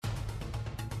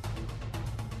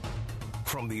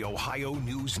From the Ohio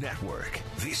News Network,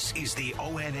 this is the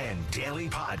ONN Daily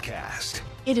Podcast.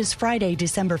 It is Friday,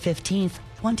 December 15th,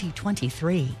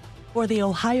 2023. For the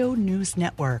Ohio News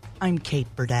Network, I'm Kate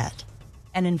Burdett.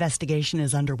 An investigation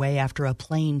is underway after a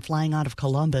plane flying out of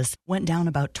Columbus went down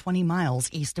about 20 miles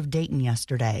east of Dayton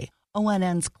yesterday.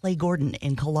 ONN's Clay Gordon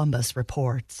in Columbus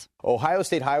reports. Ohio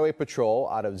State Highway Patrol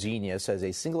out of Xenia says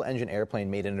a single-engine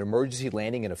airplane made an emergency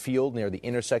landing in a field near the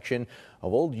intersection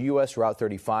of Old U.S. Route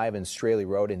 35 and Straley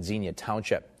Road in Xenia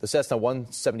Township. The Cessna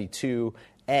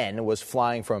 172N was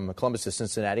flying from Columbus to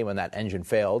Cincinnati when that engine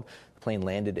failed. The plane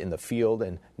landed in the field,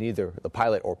 and neither the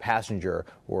pilot or passenger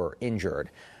were injured.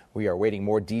 We are waiting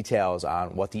more details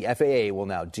on what the FAA will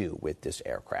now do with this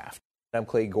aircraft. I'm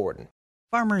Clay Gordon.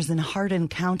 Farmers in Hardin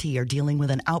County are dealing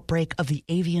with an outbreak of the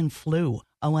avian flu.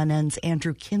 ONN's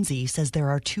Andrew Kinsey says there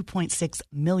are 2.6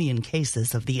 million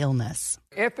cases of the illness.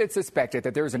 If it's suspected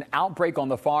that there's an outbreak on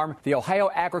the farm, the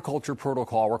Ohio Agriculture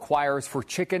Protocol requires for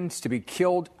chickens to be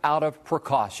killed out of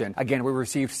precaution. Again, we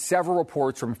received several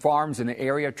reports from farms in the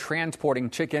area transporting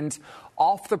chickens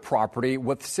off the property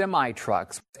with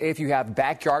semi-trucks. If you have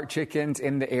backyard chickens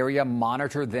in the area,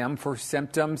 monitor them for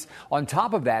symptoms. On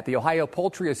top of that, the Ohio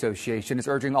Poultry Association is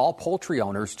urging all poultry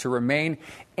owners to remain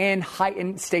in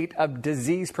heightened state of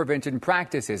disease prevention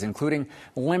practices, including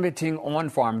limiting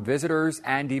on-farm visitors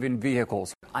and even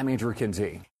vehicles. I'm Andrew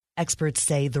Kinsey. Experts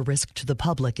say the risk to the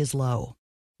public is low.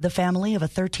 The family of a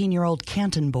 13-year-old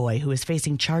Canton boy who is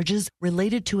facing charges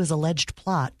related to his alleged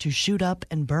plot to shoot up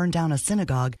and burn down a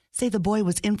synagogue say the boy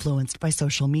was influenced by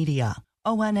social media.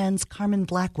 ONN's Carmen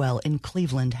Blackwell in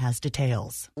Cleveland has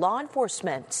details. Law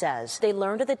enforcement says they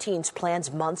learned of the teen's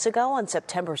plans months ago on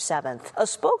September 7th. A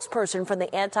spokesperson from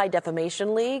the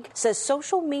Anti-Defamation League says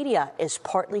social media is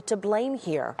partly to blame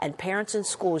here, and parents and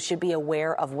schools should be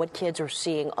aware of what kids are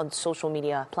seeing on social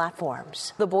media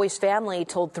platforms. The boy's family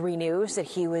told 3 News that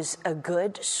he was a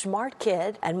good, smart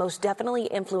kid and most definitely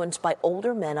influenced by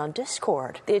older men on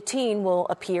Discord. The teen will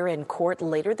appear in court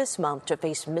later this month to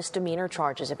face misdemeanor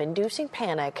charges of inducing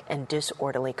panic and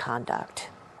disorderly conduct.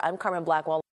 I'm Carmen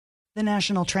Blackwell. The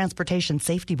National Transportation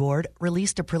Safety Board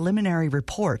released a preliminary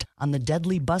report on the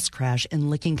deadly bus crash in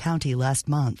Licking County last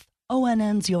month.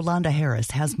 ONN's Yolanda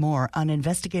Harris has more on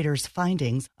investigators'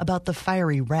 findings about the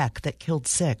fiery wreck that killed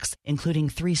 6, including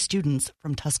 3 students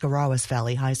from Tuscarawas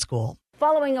Valley High School.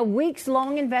 Following a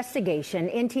weeks-long investigation,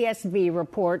 NTSB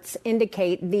reports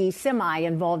indicate the semi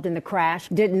involved in the crash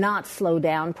did not slow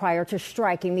down prior to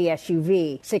striking the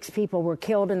SUV. 6 people were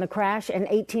killed in the crash and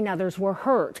 18 others were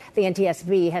hurt. The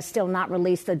NTSB has still not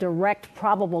released the direct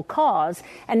probable cause,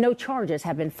 and no charges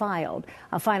have been filed.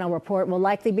 A final report will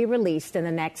likely be released in the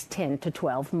next 10 to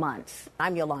 12 months.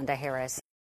 I'm Yolanda Harris.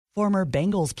 Former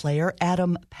Bengals player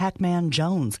Adam Pac-Man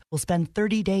Jones will spend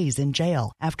 30 days in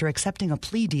jail after accepting a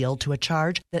plea deal to a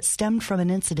charge that stemmed from an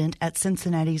incident at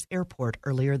Cincinnati's airport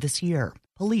earlier this year.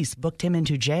 Police booked him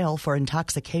into jail for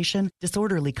intoxication,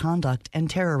 disorderly conduct, and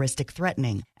terroristic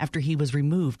threatening after he was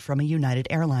removed from a United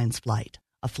Airlines flight.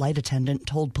 A flight attendant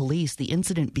told police the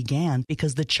incident began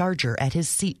because the charger at his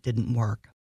seat didn't work.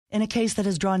 In a case that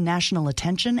has drawn national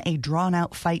attention, a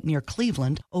drawn-out fight near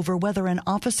Cleveland over whether an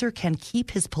officer can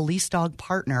keep his police dog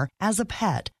partner as a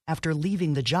pet after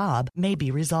leaving the job may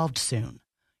be resolved soon.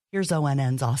 Here's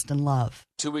ONN's Austin Love.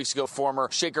 2 weeks ago, former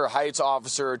Shaker Heights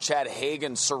officer Chad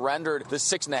Hagen surrendered the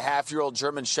 6.5-year-old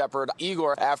German Shepherd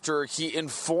Igor after he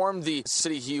informed the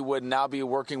city he would now be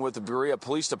working with the Berea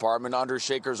Police Department under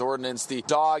Shaker's ordinance. The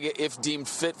dog, if deemed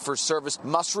fit for service,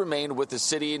 must remain with the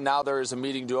city. Now there is a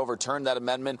meeting to overturn that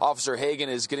amendment. Officer Hagen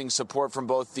is getting support from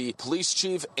both the police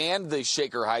chief and the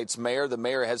Shaker Heights mayor. The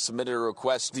mayor has submitted a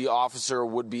request the officer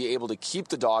would be able to keep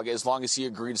the dog as long as he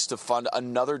agrees to fund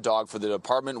another dog for the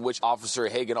department, which Officer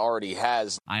Hagen already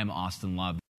has. I am Austin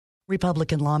Love.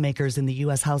 Republican lawmakers in the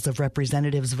U.S. House of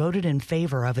Representatives voted in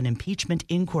favor of an impeachment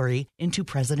inquiry into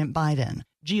President Biden.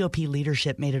 GOP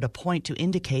leadership made it a point to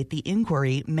indicate the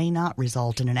inquiry may not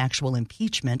result in an actual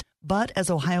impeachment, but as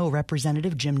Ohio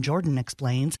Representative Jim Jordan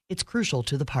explains, it's crucial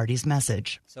to the party's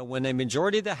message. So when a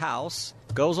majority of the House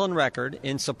goes on record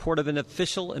in support of an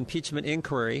official impeachment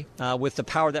inquiry with the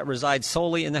power that resides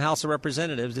solely in the House of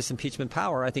Representatives, this impeachment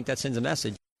power, I think that sends a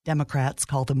message. Democrats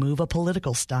call the move a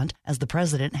political stunt as the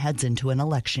president heads into an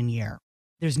election year.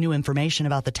 There's new information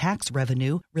about the tax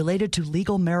revenue related to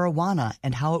legal marijuana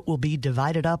and how it will be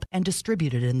divided up and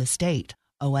distributed in the state.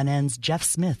 ONN's Jeff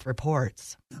Smith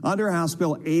reports. Under House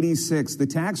Bill 86, the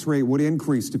tax rate would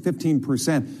increase to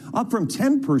 15%, up from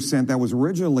 10% that was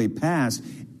originally passed.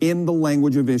 in the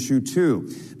language of Issue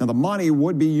 2. Now, the money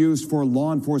would be used for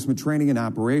law enforcement training and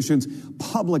operations,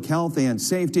 public health and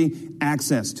safety,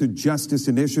 access to justice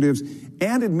initiatives,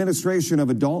 and administration of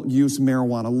adult-use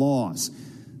marijuana laws.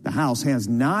 The House has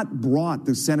not brought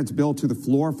the Senate's bill to the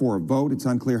floor for a vote. It's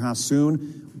unclear how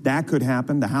soon that could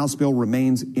happen. The House bill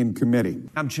remains in committee.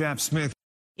 I'm Jeff Smith.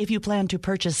 If you plan to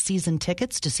purchase season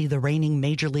tickets to see the reigning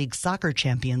Major League Soccer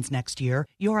champions next year,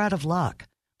 you're out of luck.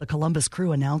 The Columbus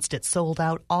Crew announced it sold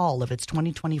out all of its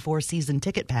 2024 season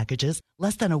ticket packages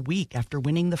less than a week after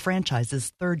winning the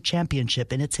franchise's third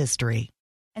championship in its history.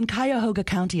 And Cuyahoga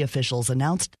County officials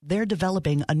announced they're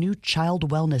developing a new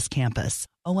child wellness campus.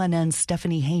 ONN's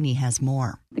Stephanie Haney has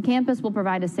more. The campus will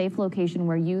provide a safe location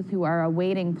where youth who are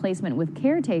awaiting placement with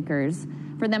caretakers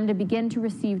for them to begin to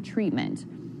receive treatment.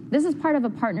 This is part of a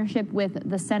partnership with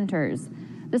the Centers.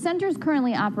 The Centers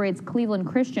currently operates Cleveland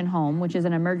Christian Home, which is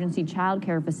an emergency child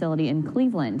care facility in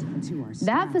Cleveland.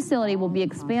 That facility will be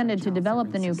expanded to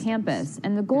develop the new campus,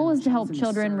 and the goal is to help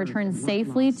children return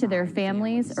safely to their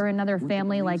families or another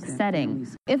family-like setting.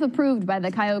 If approved by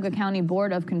the Cuyahoga County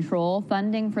Board of Control,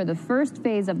 funding for the first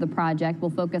phase of the project will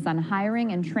focus on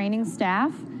hiring and training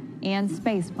staff and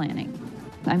space planning.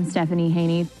 I'm Stephanie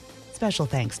Haney. Special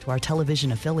thanks to our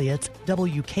television affiliates,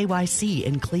 WKYC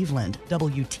in Cleveland,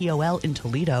 WTOL in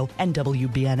Toledo, and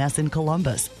WBNS in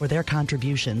Columbus for their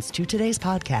contributions to today's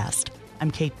podcast.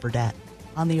 I'm Kate Burdett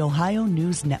on the Ohio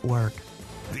News Network.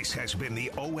 This has been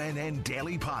the ONN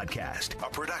Daily Podcast,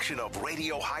 a production of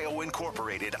Radio Ohio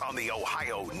Incorporated on the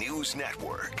Ohio News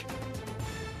Network.